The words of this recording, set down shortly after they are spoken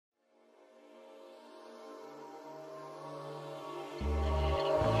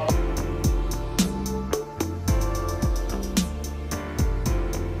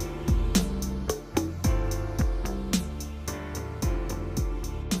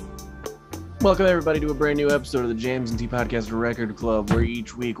Welcome everybody to a brand new episode of the James and T Podcast Record Club, where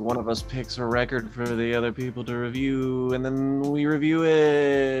each week one of us picks a record for the other people to review, and then we review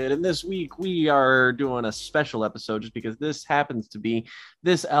it. And this week we are doing a special episode just because this happens to be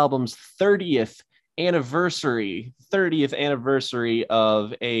this album's 30th anniversary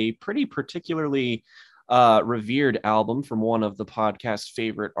of a pretty particularly revered album from one of the podcast's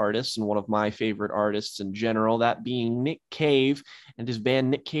favorite artists and one of my favorite artists in general, that being Nick Cave and his band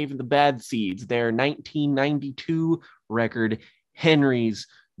Nick Cave and the Bad Seeds, their 1992 record, Henry's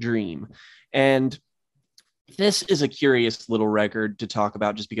Dream. And this is a curious little record to talk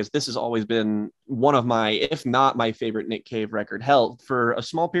about just because this has always been one of my, if not my favorite Nick Cave record. Hell, for a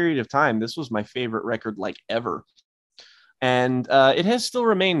small period of time, this was my favorite record like ever. And it has still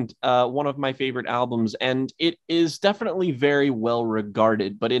remained one of my favorite albums, and it is definitely very well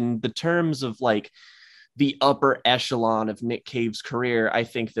regarded. But in the terms of like the upper echelon of Nick Cave's career, I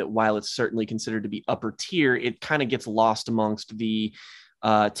think that while it's certainly considered to be upper tier, it kind of gets lost amongst the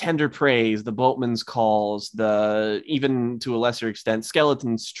Tender Praise, the Boatman's Calls, the, even to a lesser extent,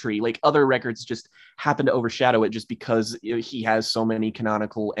 Skeleton's Tree. Like, other records just happen to overshadow it just because he has so many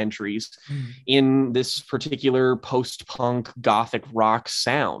canonical entries in this particular post-punk gothic rock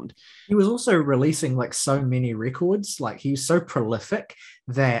sound. He was also releasing like so many records, like he was so prolific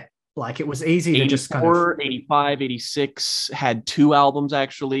that like it was easy to just kind of 85, 86 had two albums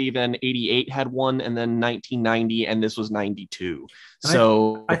actually, then 88 had one, and then 1990, and this was 92.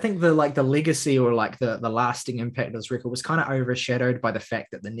 So I think the legacy or like the lasting impact of this record was kind of overshadowed by the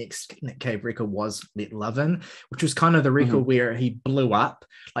fact that the next Nick Cave record was Let Love In, which was kind of the record where he blew up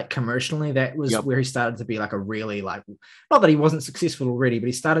like commercially. That was where he started to be like a really, like, not that he wasn't successful already, but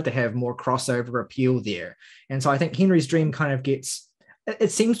he started to have more crossover appeal there. And so I think Henry's Dream kind of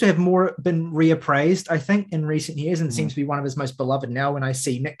it seems to have more been reappraised, I think, in recent years, and seems to be one of his most beloved now. When I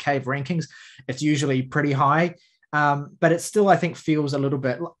see Nick Cave rankings, it's usually pretty high. But it still, I think, feels a little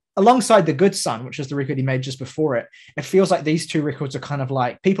bit alongside The Good Son, which is the record he made just before it. It feels like these two records are kind of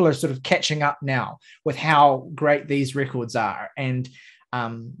like people are sort of catching up now with how great these records are. And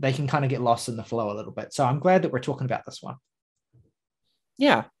they can kind of get lost in the flow a little bit. So I'm glad that we're talking about this one.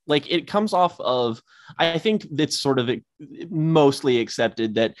 Yeah, like it comes off of, I think it's sort of mostly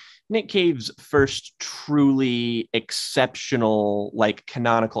accepted that Nick Cave's first truly exceptional, like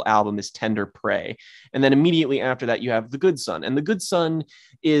canonical album is Tender Prey. And then immediately after that, you have The Good Son. And The Good Son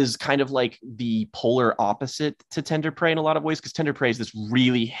is kind of like the polar opposite to Tender Prey in a lot of ways, because Tender Prey is this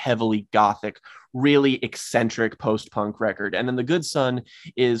really heavily gothic, really eccentric post-punk record. And then The Good Son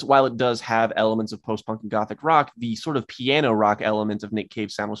is, while it does have elements of post-punk and gothic rock, the sort of piano rock element of Nick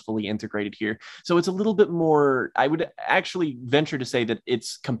Cave's sound was fully integrated here. So it's a little bit more, I would actually venture to say that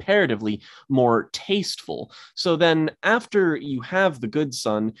it's comparatively more tasteful. So then after you have The Good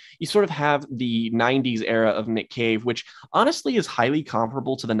Son, you sort of have the 90s era of Nick Cave, which honestly is highly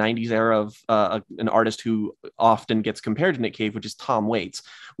comparable to the 90s era of an artist who often gets compared to Nick Cave, which is Tom Waits,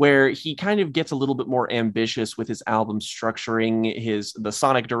 where he kind of gets a little bit more ambitious with his album structuring, the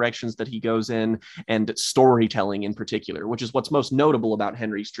sonic directions that he goes in, and storytelling in particular, which is what's most notable about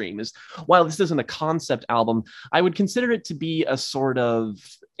Henry's Dream. Is while this isn't a concept album, I would consider it to be a sort of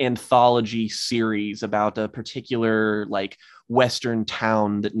anthology series about a particular like Western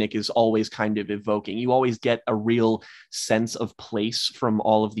town that Nick is always kind of evoking. You always get a real sense of place from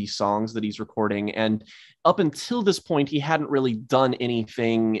all of these songs that he's recording. And up until this point, he hadn't really done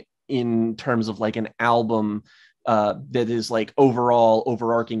anything in terms of like an album that is like overall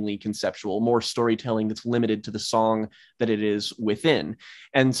overarchingly conceptual, more storytelling that's limited to the song that it is within.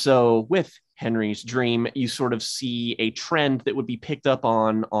 And so with Henry's Dream, you sort of see a trend that would be picked up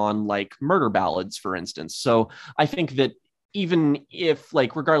on like murder ballads, for instance. So I think that even if,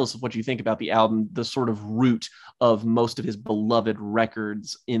 like, regardless of what you think about the album, the sort of root of most of his beloved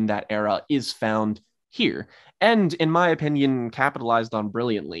records in that era is found here. And in my opinion, capitalized on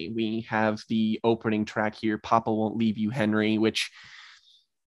brilliantly. We have the opening track here, Papa Won't Leave You, Henry, which,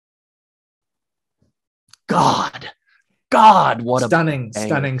 God, what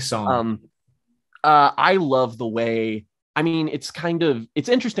stunning song. I love the way, I mean, it's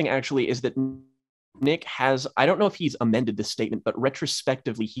interesting actually, is that Nick has, I don't know if he's amended this statement, but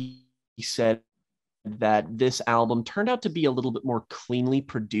retrospectively, he said that this album turned out to be a little bit more cleanly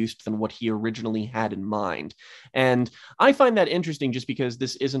produced than what he originally had in mind. And I find that interesting just because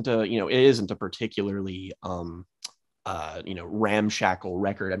this isn't a particularly ramshackle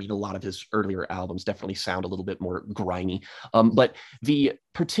record. I mean, a lot of his earlier albums definitely sound a little bit more grimy, but the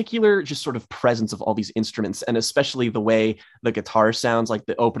particular just sort of presence of all these instruments, and especially the way the guitar sounds, like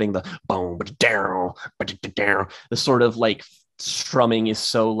the opening, the boom, the sort of like strumming is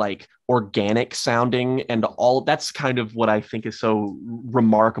so like organic sounding, and all that's kind of what I think is so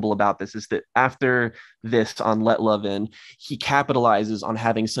remarkable about this, is that after this on Let Love In, he capitalizes on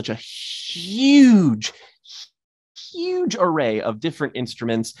having such a huge array of different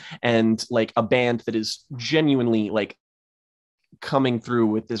instruments, and like a band that is genuinely like coming through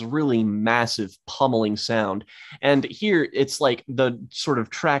with this really massive pummeling sound. And here it's like the sort of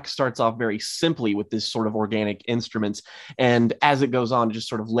track starts off very simply with this sort of organic instruments, and as it goes on, it just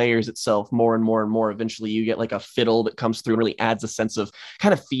sort of layers itself more and more and more. Eventually you get like a fiddle that comes through and really adds a sense of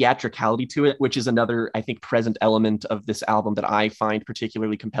kind of theatricality to it, which is another, I think, present element of this album that I find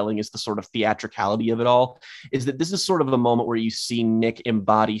particularly compelling, is the sort of theatricality of it all. Is that this is sort of a moment where you see Nick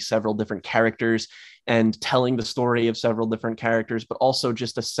embody several different characters and telling the story of several different characters, but also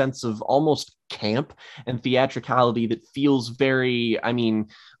just a sense of almost camp and theatricality that feels very, I mean,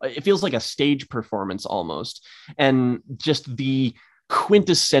 it feels like a stage performance almost. And just the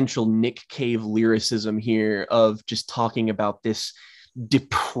quintessential Nick Cave lyricism here of just talking about this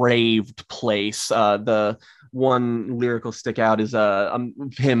depraved place. The one lyrical stick out is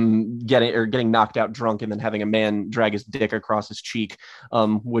him getting knocked out drunk and then having a man drag his dick across his cheek,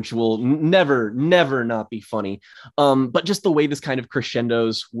 which will never not be funny. But just the way this kind of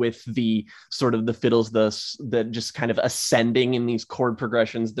crescendos with the sort of the fiddles, that just kind of ascending in these chord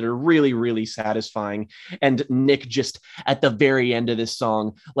progressions that are really satisfying. And Nick just at the very end of this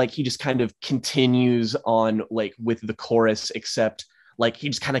song, like he just kind of continues on like with the chorus, except like he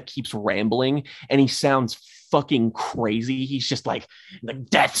just kind of keeps rambling and he sounds fucking crazy. He's just like the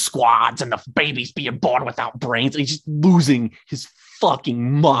death squads and the babies being born without brains. He's just losing his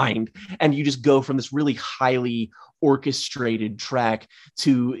fucking mind. And you just go from this really highly orchestrated track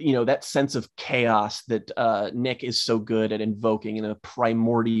to, you know, that sense of chaos that Nick is so good at invoking in a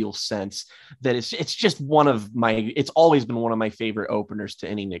primordial sense, that it's just it's always been one of my favorite openers to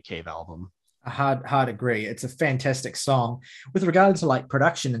any Nick Cave album. Hard agree. It's a fantastic song. With regard to like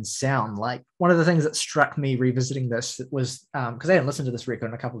production and sound, like one of the things that struck me revisiting this was because I hadn't listened to this record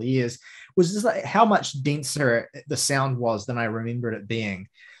in a couple of years, was just like how much denser the sound was than I remembered it being.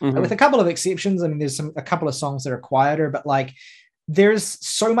 Mm-hmm. With a couple of exceptions, I mean, there's a couple of songs that are quieter, but like there's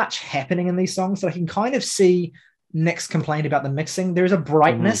so much happening in these songs that I can kind of see Nick's complaint about the mixing. There's a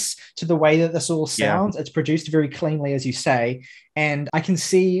brightness to the way that this all sounds. It's produced very cleanly, as you say. And I can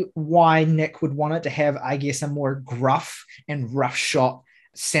see why Nick would want it to have, I guess, a more gruff and rough shot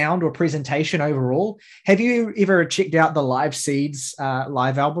sound or presentation overall. Have you ever checked out the Live Seeds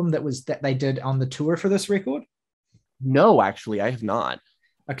live album that they did on the tour for this record? No, actually, I have not.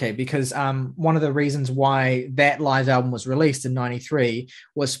 Okay, because one of the reasons why that live album was released in '93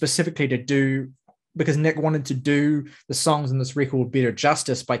 was specifically because Nick wanted to do the songs in this record better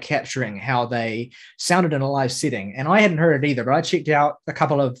justice by capturing how they sounded in a live setting. And I hadn't heard it either, but I checked out a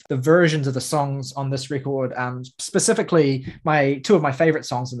couple of the versions of the songs on this record, specifically two of my favorite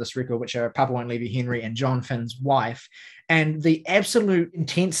songs on this record, which are Papa Won't Leave You, Henry, and John Finn's Wife. And the absolute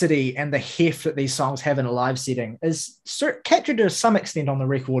intensity and the heft that these songs have in a live setting is captured to some extent on the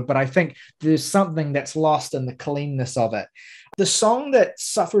record, but I think there's something that's lost in the cleanness of it. The song that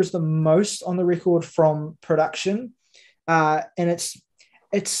suffers the most on the record from production, and it's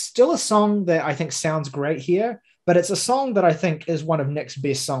still a song that I think sounds great here, but it's a song that I think is one of Nick's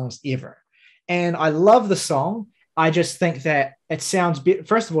best songs ever. And I love the song. I just think that it sounds better.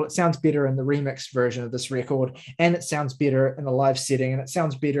 First of all, it sounds better in the remixed version of this record, and it sounds better in the live setting, and it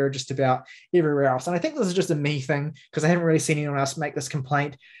sounds better just about everywhere else. And I think this is just a me thing because I haven't really seen anyone else make this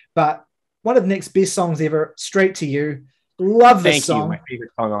complaint, but one of Nick's best songs ever, Straight to You. Love this song. Thank you. My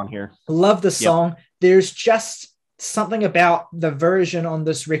favorite song on here. Love the song. There's just something about the version on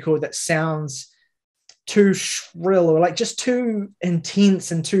this record that sounds too shrill or like just too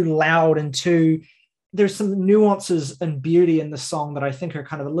intense and too loud and there's some nuances and beauty in the song that I think are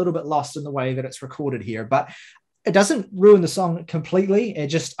kind of a little bit lost in the way that it's recorded here, but it doesn't ruin the song completely.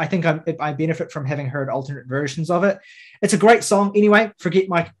 I think I benefit from having heard alternate versions of it. It's a great song. Anyway, forget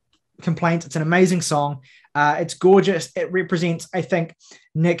my complaints. It's an amazing song. It's gorgeous. It represents, I think,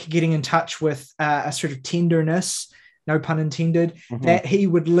 Nick getting in touch with a sort of tenderness, no pun intended, that he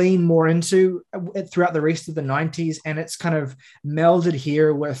would lean more into throughout the rest of the 90s. And it's kind of melded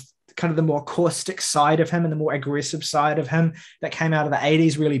here with kind of the more caustic side of him and the more aggressive side of him that came out of the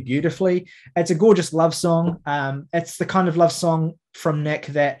 80s really beautifully. It's a gorgeous love song. It's the kind of love song from Nick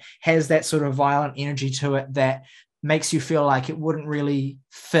that has that sort of violent energy to it that makes you feel like it wouldn't really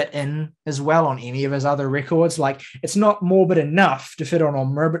fit in as well on any of his other records. Like it's not morbid enough to fit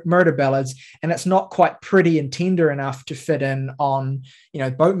on Murder Ballads, and it's not quite pretty and tender enough to fit in on,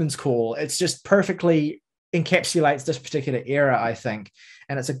 Boatman's Call. It's just perfectly encapsulates this particular era, I think.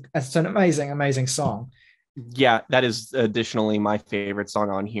 And it's an amazing song. Yeah, that is additionally my favorite song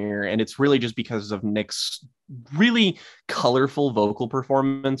on here. And it's really just because of Nick's really colorful vocal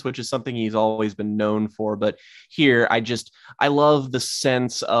performance, which is something he's always been known for. But here, I love the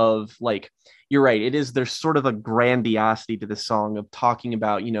sense of like, you're right. There's sort of a grandiosity to the song of talking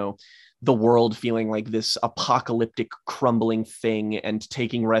about, the world feeling like this apocalyptic crumbling thing and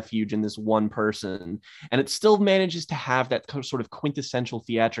taking refuge in this one person. And it still manages to have that sort of quintessential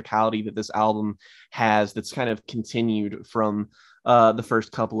theatricality that this album has, that's kind of continued from the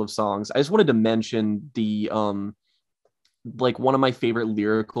first couple of songs. I just wanted to mention the like one of my favorite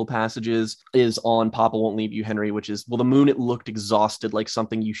lyrical passages is on Papa Won't Leave You, Henry, which is, well, the moon, it looked exhausted like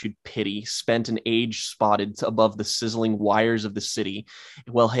something you should pity, spent an age spotted above the sizzling wires of the city.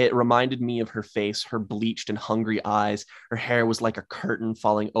 Well, it reminded me of her face, her bleached and hungry eyes. Her hair was like a curtain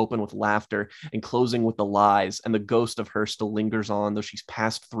falling open with laughter and closing with the lies. And the ghost of her still lingers on, though she's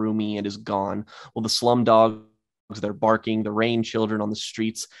passed through me and is gone. Well, the slum dog, they're barking, the rain children on the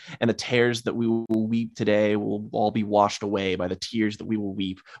streets, and the tears that we will weep today will all be washed away by the tears that we will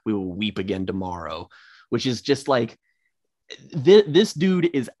weep again tomorrow. Which is just like, this dude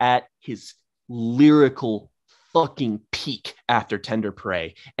is at his lyrical fucking peak after Tender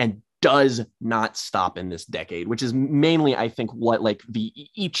Prey, and does not stop in this decade, which is mainly, I think, what like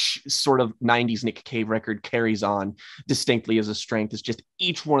each sort of 90s Nick Cave record carries on distinctly as a strength. Is just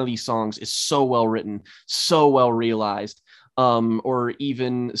each one of these songs is so well written, so well realized. Or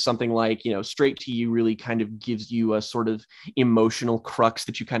even something like, Straight to You really kind of gives you a sort of emotional crux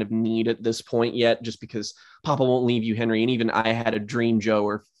that you kind of need at this point yet, just because Papa Won't Leave You, Henry, and even I Had a Dream, Joe,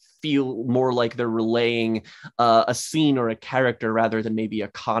 or feel more like they're relaying a scene or a character rather than maybe a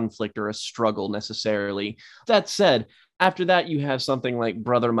conflict or a struggle necessarily. That said, after that, you have something like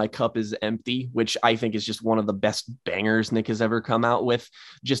Brother, My Cup is Empty, which I think is just one of the best bangers Nick has ever come out with.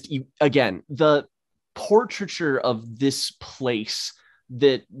 Just, again, the portraiture of this place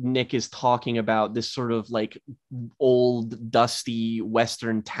that Nick is talking about, this sort of like old, dusty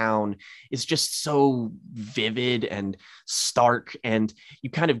Western town, is just so vivid and stark. And you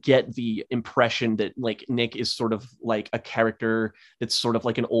kind of get the impression that like Nick is sort of like a character that's sort of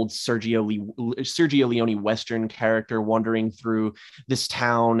like an old Sergio Leone Western character wandering through this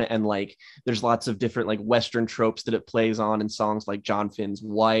town. And like, there's lots of different like Western tropes that it plays on in songs like John Finn's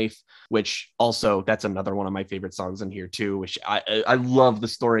Wife, which also, that's another one of my favorite songs in here too, which I love the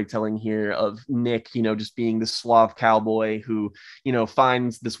storytelling here of Nick, just being this suave cowboy who,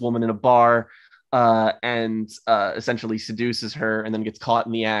 finds this woman in a bar and essentially seduces her, and then gets caught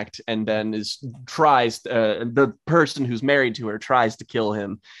in the act, and then the person who's married to her tries to kill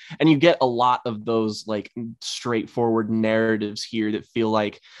him. And you get a lot of those like straightforward narratives here that feel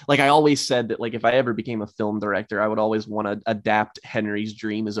like I always said that like if I ever became a film director, I would always want to adapt Henry's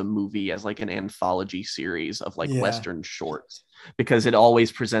Dream as a movie, as like an anthology series of like Western shorts, because it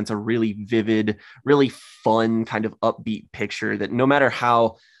always presents a really vivid, really fun kind of upbeat picture that no matter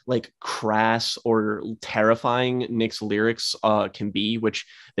how like crass or terrifying Nick's lyrics can be, which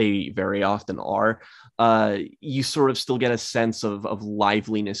they very often are, you sort of still get a sense of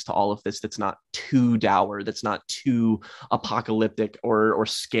liveliness to all of this that's not too dour, that's not too apocalyptic or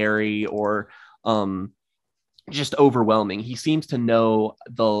scary or just overwhelming. He seems to know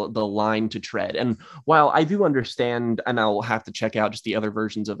the line to tread. And while I do understand, and I'll have to check out just the other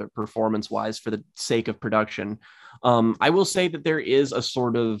versions of it performance wise for the sake of production, I will say that there is a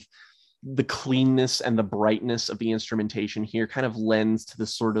sort of the cleanness and the brightness of the instrumentation here kind of lends to the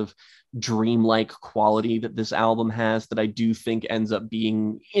sort of dreamlike quality that this album has, that I do think ends up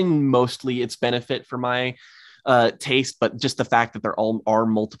being in mostly its benefit for my taste. But just the fact that there all are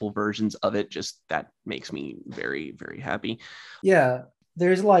multiple versions of it, just that makes me very, very happy. Yeah,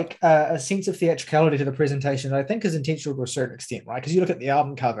 there's like a sense of theatricality to the presentation that I think is intentional to a certain extent, right? Because you look at the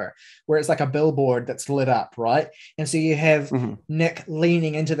album cover where it's like a billboard that's lit up, right? And so you have Nick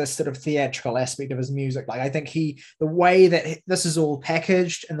leaning into this sort of theatrical aspect of his music. Like I think the way that this is all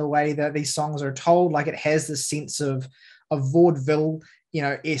packaged and the way that these songs are told, like it has this sense of vaudeville,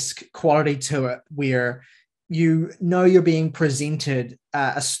 esque quality to it, where you're being presented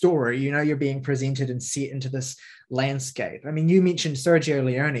a story, you're being presented and set into this landscape. I mean, you mentioned Sergio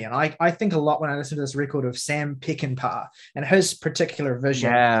Leone, and I think a lot when I listen to this record of Sam Peckinpah and his particular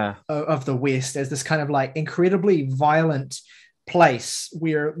vision of the West as this kind of like incredibly violent place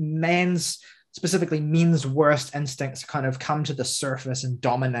where specifically men's worst instincts kind of come to the surface and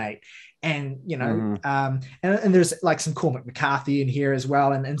dominate. And and there's like some Cormac McCarthy in here as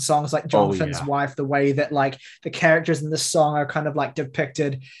well, and songs like John Finn's Wife, the way that like the characters in this song are kind of like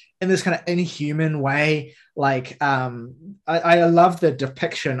depicted in this kind of inhuman way. Like I love the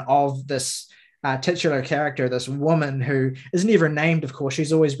depiction of this titular character, this woman who is never named, of course.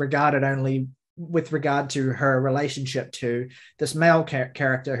 She's always regarded only with regard to her relationship to this male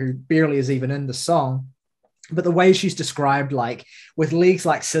character who barely is even in the song. But the way she's described, like with legs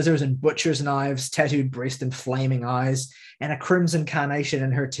like scissors and butcher's knives, tattooed breast and flaming eyes, and a crimson carnation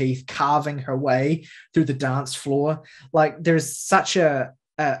in her teeth, carving her way through the dance floor. Like there's such a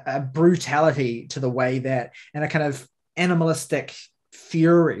brutality to the way that, and a kind of animalistic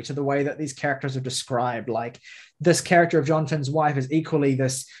fury to the way that these characters are described. Like this character of John Finn's wife is equally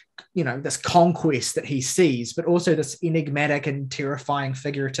this, you know, this conquest that he sees, but also this enigmatic and terrifying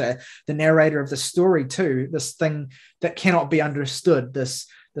figure to the narrator of the story too. This thing that cannot be understood, this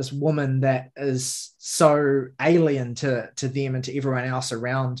woman that is so alien to them and to everyone else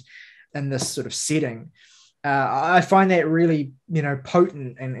around in this sort of setting. I find that really, you know,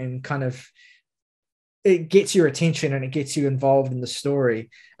 potent and kind of, it gets your attention and it gets you involved in the story.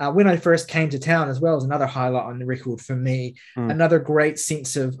 When I first came to town as well, is another highlight on the record for me. Another great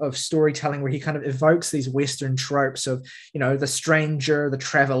sense of storytelling where he kind of evokes these Western tropes of, you know, the stranger, the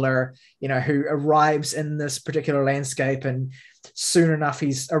traveler, you know, who arrives in this particular landscape, and soon enough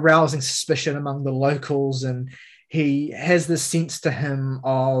he's arousing suspicion among the locals, and he has this sense to him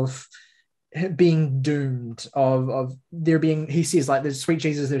of being doomed, of there being, he says, like, there's sweet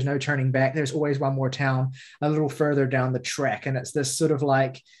Jesus, there's no turning back, there's always one more town a little further down the track. And it's this sort of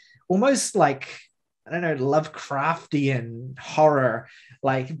like, almost like, I don't know, Lovecraftian horror,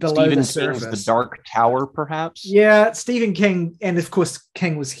 like below Stephen the surface. King's The Dark Tower, perhaps. Yeah, Stephen King, and of course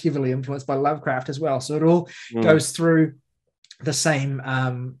King was heavily influenced by Lovecraft as well, so it all goes through the same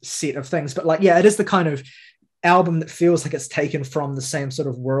set of things. But like, yeah, it is the kind of album that feels like it's taken from the same sort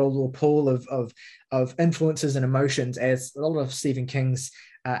of world or pool of influences and emotions as a lot of Stephen King's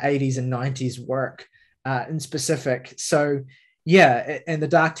 80s and 90s work in specific. So yeah, and The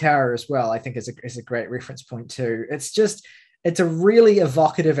Dark Tower as well, I think is a great reference point too. It's a really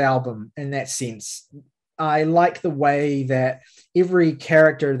evocative album in that sense. I like the way that every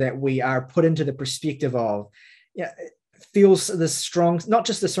character that we are put into the perspective of, yeah, feels this strong, not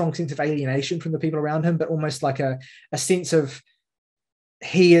just a strong sense of alienation from the people around him, but almost like a sense of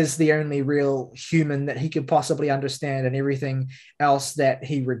he is the only real human that he could possibly understand, and everything else that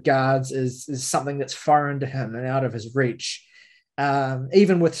he regards is something that's foreign to him and out of his reach.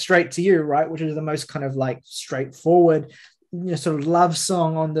 Even with Straight to You, right, which is the most kind of like straightforward, you know, sort of love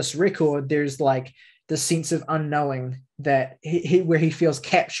song on this record, there's like the sense of unknowing that he where he feels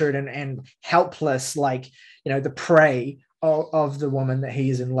captured and helpless, like, you know, the prey of the woman that he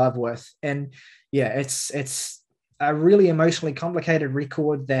is in love with. And yeah, it's a really emotionally complicated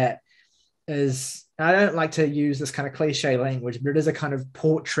record that is, I don't like to use this kind of cliche language, but it is a kind of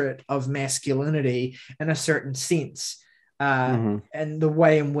portrait of masculinity in a certain sense, and the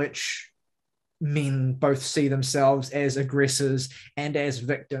way in which men both see themselves as aggressors and as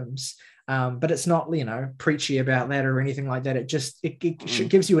victims. But it's not, you know, preachy about that or anything like that. It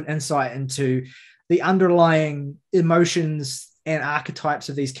gives you an insight into the underlying emotions and archetypes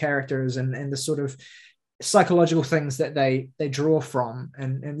of these characters, and the sort of psychological things that they draw from.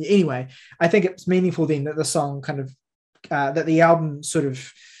 And anyway, I think it's meaningful then that the song kind of that the album sort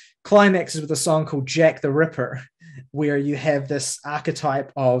of climaxes with a song called Jack the Ripper, where you have this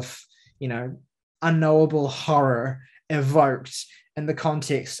archetype of, you know, unknowable horror evoked in the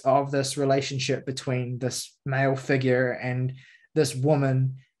context of this relationship between this male figure and this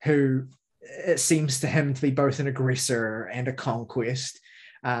woman who, it seems to him to be both an aggressor and a conquest.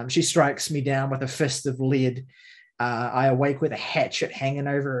 She strikes me down with a fist of lead. I awake with a hatchet hanging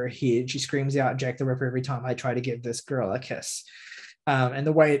over her head. She screams out Jack the Ripper every time I try to give this girl a kiss. And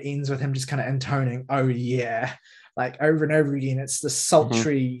the way it ends with him just kind of intoning, oh yeah, like over and over again. It's the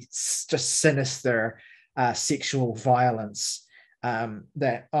sultry, just sinister sexual violence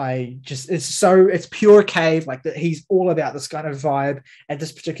that I just, it's pure Cave. Like that, he's all about this kind of vibe at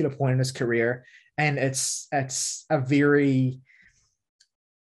this particular point in his career, and it's a very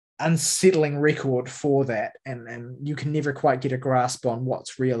unsettling record for that, and you can never quite get a grasp on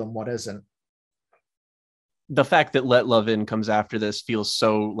what's real and what isn't. The fact that Let Love In comes after this feels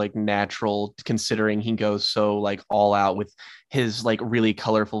so like natural, considering he goes so like all out with his like really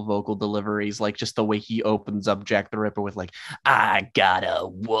colorful vocal deliveries, like just the way he opens up Jack the Ripper with like, I got a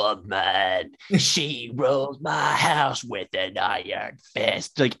woman, she rules my house with an iron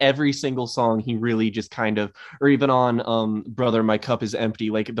fist. Like every single song, he really just kind of, or even on Brother, My Cup is Empty,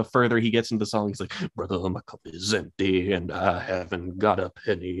 like the further he gets into the song, he's like, Brother, my cup is empty and I haven't got a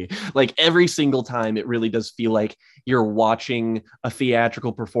penny. Like every single time, it really does feel like you're watching a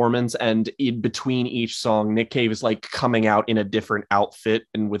theatrical performance, and in between each song, Nick Cave is like coming out in a different outfit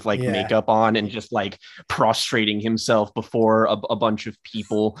and with like Yeah. makeup on and just like prostrating himself before a bunch of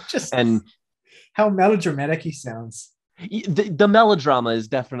people. Just And how melodramatic he sounds. the melodrama is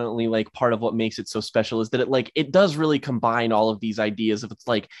definitely like part of what makes it so special, is that it does really combine all of these ideas of, it's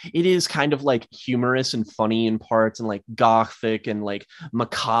like it is kind of like humorous and funny in parts and like gothic and like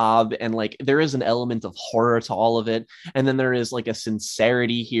macabre, and like there is an element of horror to all of it, and then there is like a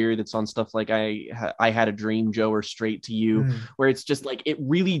sincerity here that's on stuff like I Had a Dream, Joe, or Straight to You, where it's just like it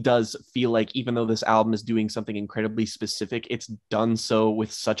really does feel like, even though this album is doing something incredibly specific, it's done so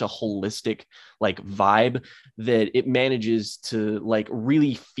with such a holistic like vibe that it manages to like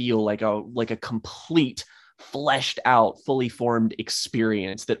really feel like a complete fleshed out, fully formed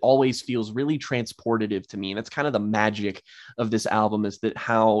experience that always feels really transportative to me. And that's kind of the magic of this album, is that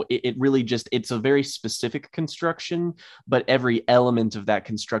how it really just, it's a very specific construction, but every element of that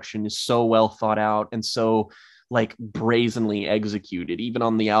construction is so well thought out and so like brazenly executed, even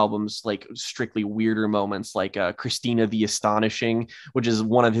on the album's like strictly weirder moments, like Christina the Astonishing, which is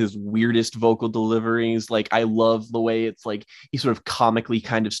one of his weirdest vocal deliveries. Like I love the way it's like he sort of comically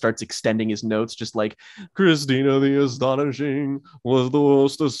kind of starts extending his notes, just like Christina the Astonishing was the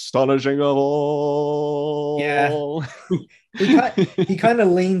most astonishing of Yeah. all. He kind of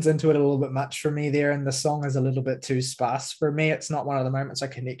leans into it a little bit much for me there, and the song is a little bit too sparse for me. It's not one of the moments I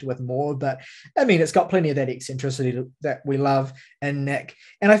connect with more, but I mean, it's got plenty of that eccentricity that we love in Nick.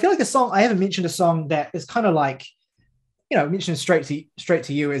 And I feel like a song, I haven't mentioned a song that is kind of like, mentioned Straight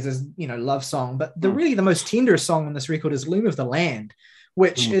to You as love song, but the most tender song on this record is Loom of the Land,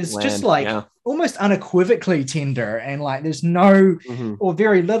 which is just like almost unequivocally tender, and like there's no or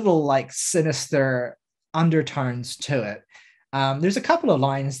very little like sinister undertones to it. There's a couple of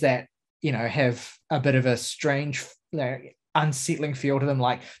lines that have a bit of a strange unsettling feel to them,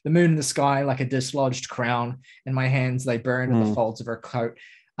 like the moon in the sky like a dislodged crown, in my hands they burn in the folds of her coat.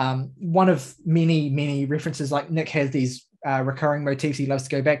 One of many references, like Nick has these recurring motifs he loves to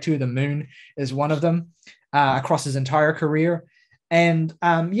go back to. The moon is one of them across his entire career. And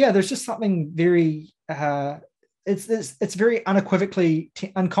there's just something very it's very unequivocally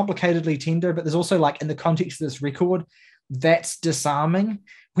uncomplicatedly tender, but there's also, like, in the context of this record, that's disarming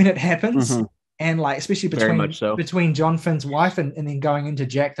when it happens. And like, especially between John Finn's wife and then going into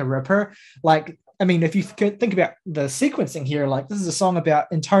Jack the Ripper. Like, I mean, if you think about the sequencing here, like this is a song about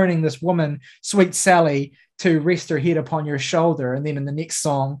intoning this woman, Sweet Sally, to rest her head upon your shoulder. And then in the next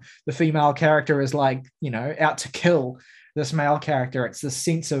song, the female character is like, out to kill this male character. It's this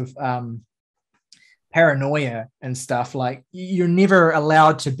sense of paranoia and stuff. Like, you're never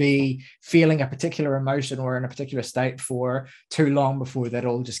allowed to be feeling a particular emotion or in a particular state for too long before that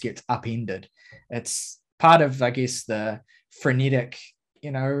all just gets upended. It's part of, I guess, the frenetic,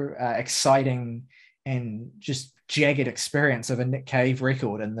 exciting and just jagged experience of a Nick Cave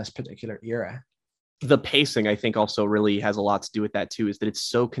record in this particular era. The pacing, I think, also really has a lot to do with that too, is that it's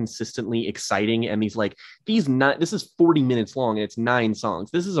so consistently exciting. And this is 40 minutes long and it's 9 songs.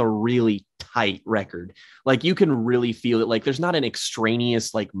 This is a really tight record. Like, you can really feel it. Like, there's not an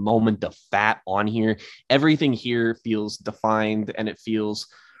extraneous like moment of fat on here. Everything here feels defined, and it feels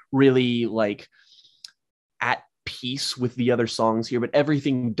really like at peace with the other songs here, but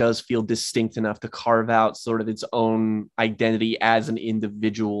everything does feel distinct enough to carve out sort of its own identity as an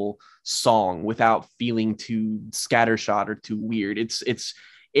individual song without feeling too scattershot or too weird. It's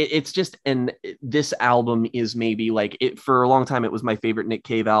just, and this album is maybe like it, for a long time it was my favorite Nick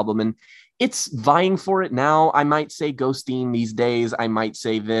Cave album, and it's vying for it now. I might say Ghosteen these days. I might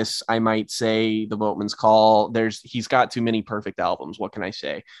say this. I might say The Boatman's Call. He's got too many perfect albums. What can I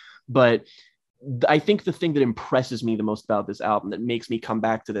say? But I think the thing that impresses me the most about this album, that makes me come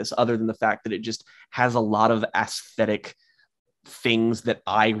back to this, other than the fact that it just has a lot of aesthetic things that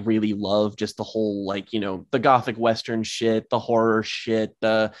I really love, just the whole, like, the gothic western shit, the horror shit,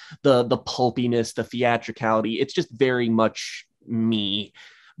 the pulpiness, the theatricality. It's just very much me.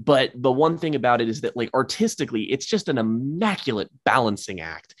 But the one thing about it is that, like, artistically, it's just an immaculate balancing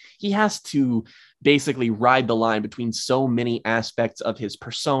act. He has to basically ride the line between so many aspects of his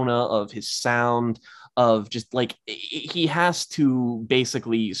persona, of his sound, of just like, he has to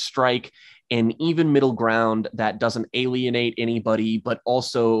basically strike an even middle ground that doesn't alienate anybody, but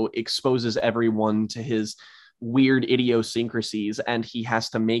also exposes everyone to his weird idiosyncrasies, and he has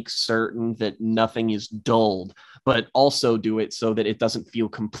to make certain that nothing is dulled, but also do it so that it doesn't feel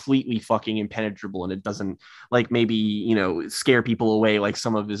completely fucking impenetrable, and it doesn't like maybe, you know, scare people away like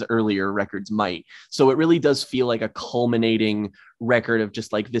some of his earlier records might. So it really does feel like a culminating record of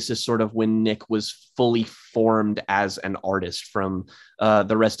just like, this is sort of when Nick was fully formed as an artist from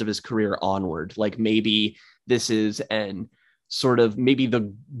the rest of his career onward. Like maybe this is an sort of maybe the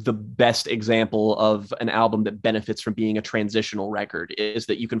best example of an album that benefits from being a transitional record, is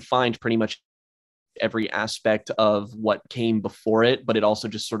that you can find pretty much every aspect of what came before it, but it also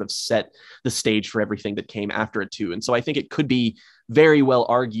just sort of set the stage for everything that came after it too. And so I think it could be very well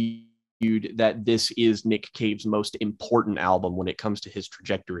argued that this is Nick Cave's most important album when it comes to his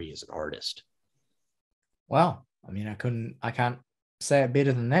trajectory as an artist. Wow. I mean, I can't say it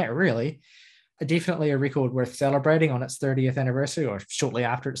better than that, really. Definitely a record worth celebrating on its 30th anniversary, or shortly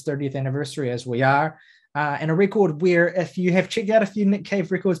after its 30th anniversary, as we are. And a record where, if you have checked out a few Nick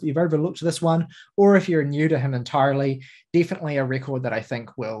Cave records, but you've overlooked this one, or if you're new to him entirely, definitely a record that I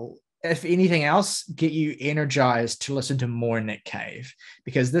think will, if anything else, get you energized to listen to more Nick Cave,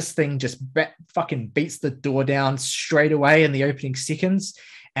 because this thing just fucking beats the door down straight away in the opening seconds,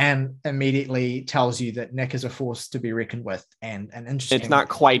 and immediately tells you that Nick is a force to be reckoned with. And an interesting. It's not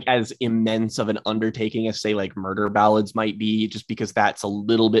quite as immense of an undertaking as, say, like Murder Ballads might be, just because that's a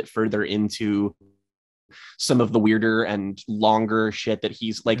little bit further into some of the weirder and longer shit that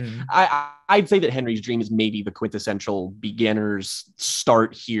he's like. I'd say that Henry's Dream is maybe the quintessential beginner's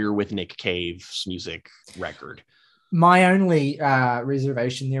start here with Nick Cave's music record. My only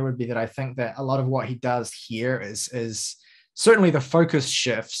reservation there would be that I think that a lot of what he does here is certainly the focus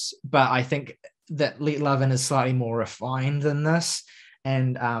shifts, but I think that Let Love In is slightly more refined than this.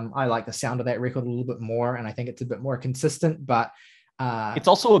 And I like the sound of that record a little bit more, and I think it's a bit more consistent, but it's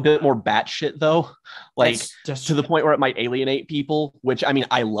also a bit more batshit though, like just to the point where it might alienate people, which, I mean,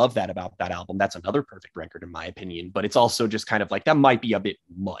 I love that about that album. That's another perfect record in my opinion, but it's also just kind of like, that might be a bit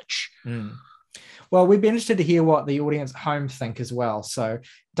much. Well, we'd be interested to hear what the audience at home think as well. So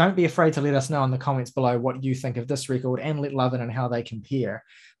don't be afraid to let us know in the comments below what you think of this record and Let Love In and how they compare.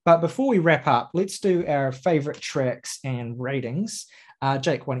 But before we wrap up, let's do our favorite tracks and ratings.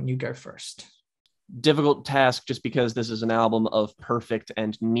 Jake, why don't you go first? Difficult task, just because this is an album of perfect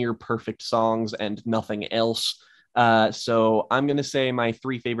and near perfect songs and nothing else. So I'm going to say my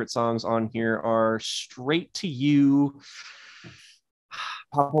three favorite songs on here are Straight to You,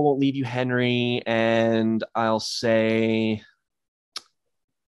 Papa Won't Leave You, Henry, and I'll say,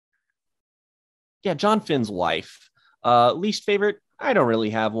 yeah, John Finn's Wife. Least favorite, I don't really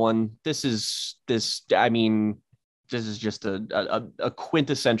have one. This is just a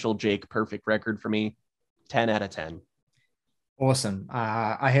quintessential Jake perfect record for me. 10 out of 10. Awesome.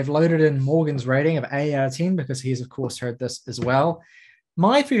 I have loaded in Morgan's rating of 8 out of 10 because he's, of course, heard this as well.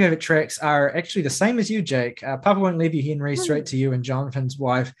 My three favorite tracks are actually the same as you, Jake. Papa Won't Leave You, Henry, Straight to You, and John Finn's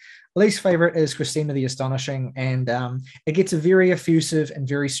Wife. Least favorite is Christina the Astonishing, and it gets a very effusive and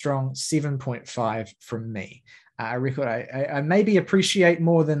very strong 7.5 from me. A record I maybe appreciate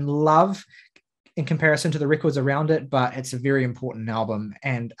more than love in comparison to the records around it, but it's a very important album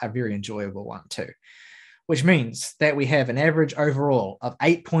and a very enjoyable one too, which means that we have an average overall of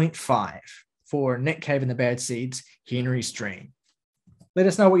 8.5 for Nick Cave and the Bad Seeds, Henry's Dream. Let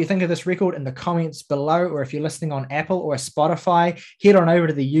us know what you think of this record in the comments below, or if you're listening on Apple or Spotify, head on over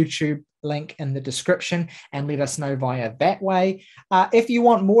to the YouTube link in the description and let us know via that way. If you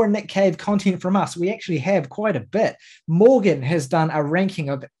want more Nick Cave content from us, we actually have quite a bit. Morgan has done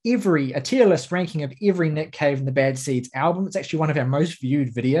a tier list ranking of every Nick Cave and the Bad Seeds album. It's actually one of our most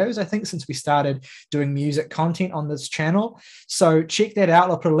viewed videos, I think, since we started doing music content on this channel. So check that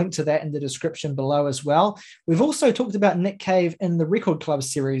out. I'll put a link to that in the description below as well. We've also talked about Nick Cave in the Record Club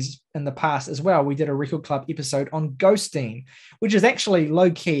series in the past as well. We did a Record Club episode on Ghosteen, which is actually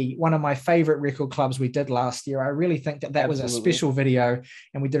low-key one of my favorite record clubs we did last year. I really think that was a special video,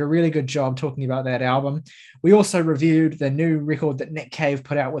 and we did a really good job talking about that album. We also reviewed the new record that Nick Cave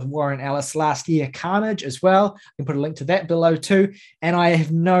put out with Warren Ellis last year, Carnage, as well. I can put a link to that below too. And I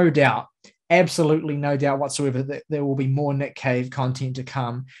have no doubt, absolutely no doubt whatsoever, that there will be more Nick Cave content to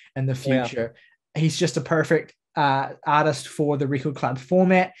come in the future. Yeah. He's just a perfect artist for the Record Club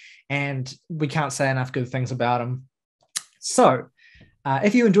format, and we can't say enough good things about him. So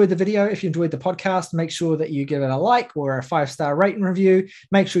if you enjoyed the video, if you enjoyed the podcast, make sure that you give it a like or a 5-star rate and review.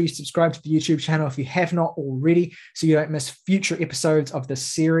 Make sure you subscribe to the YouTube channel if you have not already, so you don't miss future episodes of this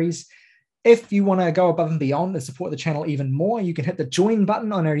series. If you want to go above and beyond and support the channel even more, you can hit the join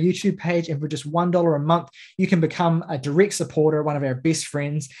button on our YouTube page. And for just $1 a month, you can become a direct supporter, one of our best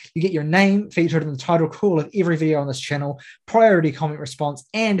friends. You get your name featured in the title call of every video on this channel, priority comment response.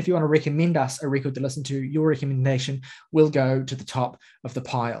 And if you want to recommend us a record to listen to, your recommendation will go to the top of the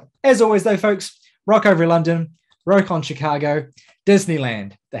pile. As always, though, folks, rock over London, rock on Chicago,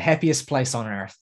 Disneyland, the happiest place on earth.